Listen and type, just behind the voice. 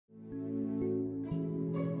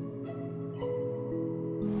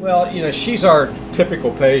Well, you know, she's our typical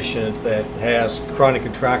patient that has chronic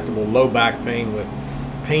intractable low back pain with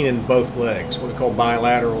pain in both legs, what we call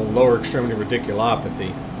bilateral lower extremity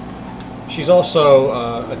radiculopathy. She's also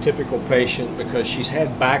a typical patient because she's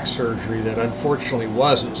had back surgery that unfortunately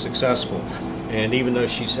wasn't successful. And even though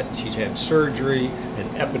she's had surgery and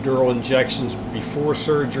epidural injections before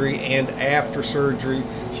surgery and after surgery,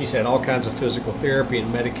 she's had all kinds of physical therapy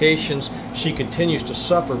and medications, she continues to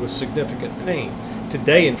suffer with significant pain.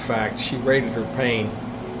 Today, in fact, she rated her pain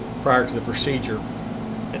prior to the procedure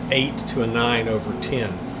an 8 to a 9 over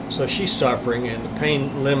 10. So she's suffering, and the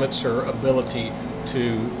pain limits her ability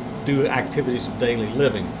to do activities of daily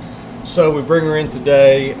living. So we bring her in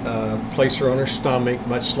today, place her on her stomach,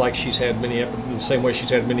 much like she's had the same way she's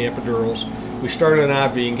had many epidurals. We started an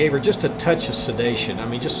IV and gave her just a touch of sedation. I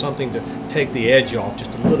mean, just something to take the edge off, just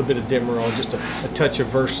a little bit of Demerol, just a touch of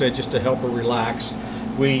Versed, just to help her relax.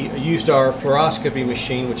 We used our fluoroscopy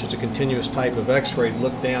machine, which is a continuous type of x-ray, to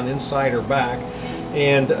look down inside her back.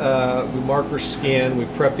 And we mark her skin, we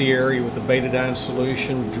prep the area with a betadine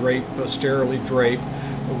solution, sterilely drape.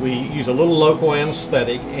 We use a little local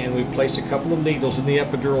anesthetic, and we place a couple of needles in the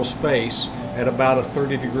epidural space at about a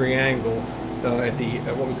 30-degree angle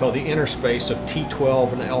at what we call the interspace of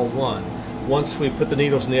T12 and L1. Once we put the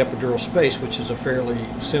needles in the epidural space, which is a fairly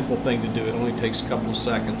simple thing to do, it only takes a couple of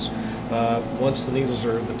seconds. Once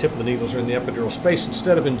the tip of the needles are in the epidural space,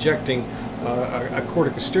 instead of injecting a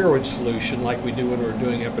corticosteroid solution like we do when we're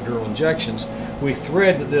doing epidural injections, we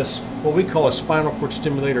thread this, what we call a spinal cord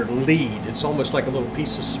stimulator lead. It's almost like a little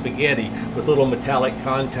piece of spaghetti with little metallic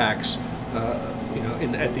contacts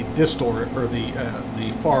at the distal or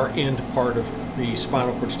the far end part of the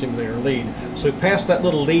spinal cord stimulator lead. So we pass that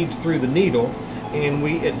little lead through the needle, and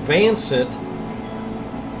we advance it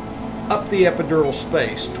up the epidural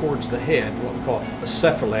space towards the head, what we call a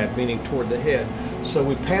cephalad, meaning toward the head. So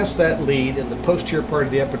we pass that lead in the posterior part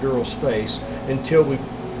of the epidural space until we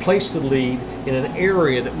place the lead in an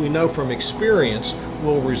area that we know from experience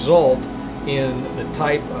will result in the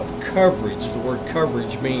type of coverage. The word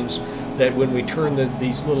coverage means that when we turn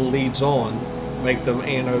these little leads on, make them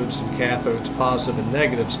anodes and cathodes, positive and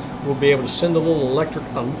negatives, we'll be able to send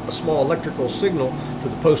a small electrical signal to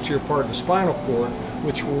the posterior part of the spinal cord,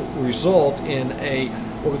 which will result in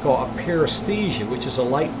what we call a paresthesia, which is a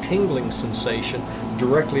light tingling sensation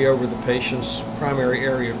directly over the patient's primary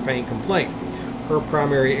area of pain complaint. Her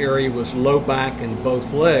primary area was low back and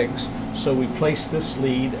both legs, so we place this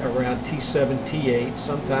lead around T7, T8,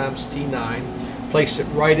 sometimes T9, place it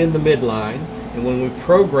right in the midline, and when we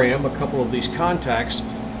program a couple of these contacts,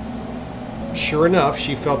 sure enough,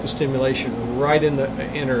 she felt the stimulation right in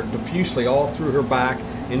her diffusely all through her back,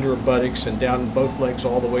 into her buttocks, and down both legs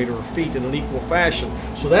all the way to her feet in an equal fashion.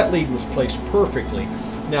 So that lead was placed perfectly.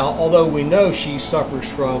 Now, although we know she suffers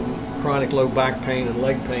from chronic low back pain and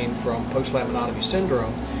leg pain from post-laminotomy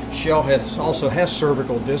syndrome, she also has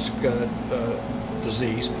cervical disc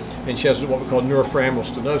disease, and she has what we call neuroforaminal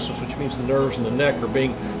stenosis, which means the nerves in the neck are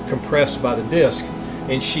being compressed by the disc.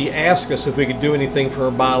 And she asked us if we could do anything for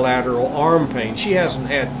her bilateral arm pain. She hasn't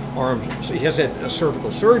had she has had a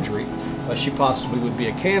cervical surgery. She possibly would be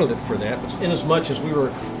a candidate for that. But inasmuch as we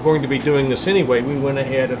were going to be doing this anyway, we went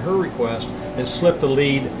ahead at her request and slipped the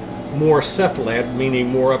lead more cephalad, meaning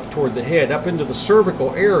more up toward the head, up into the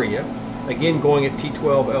cervical area, again going at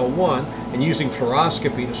T12L1, and using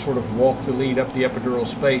fluoroscopy to sort of walk the lead up the epidural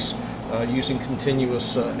space using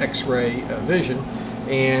continuous X-ray vision.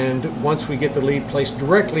 And once we get the lead placed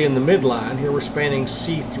directly in the midline, here we're spanning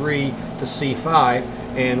C3 to C5,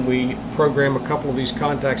 and we program a couple of these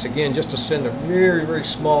contacts again just to send a very, very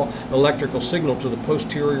small electrical signal to the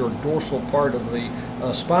posterior dorsal part of the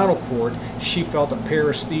spinal cord. She felt a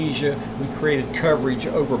paresthesia. We created coverage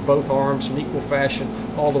over both arms in equal fashion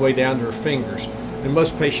all the way down to her fingers. And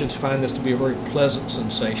most patients find this to be a very pleasant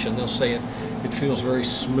sensation. They'll say it feels very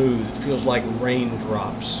smooth. It feels like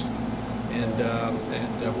raindrops.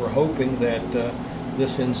 And we're hoping that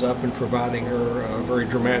this ends up in providing her a very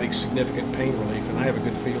dramatic, significant pain relief, and I have a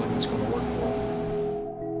good feeling it's going to work for her.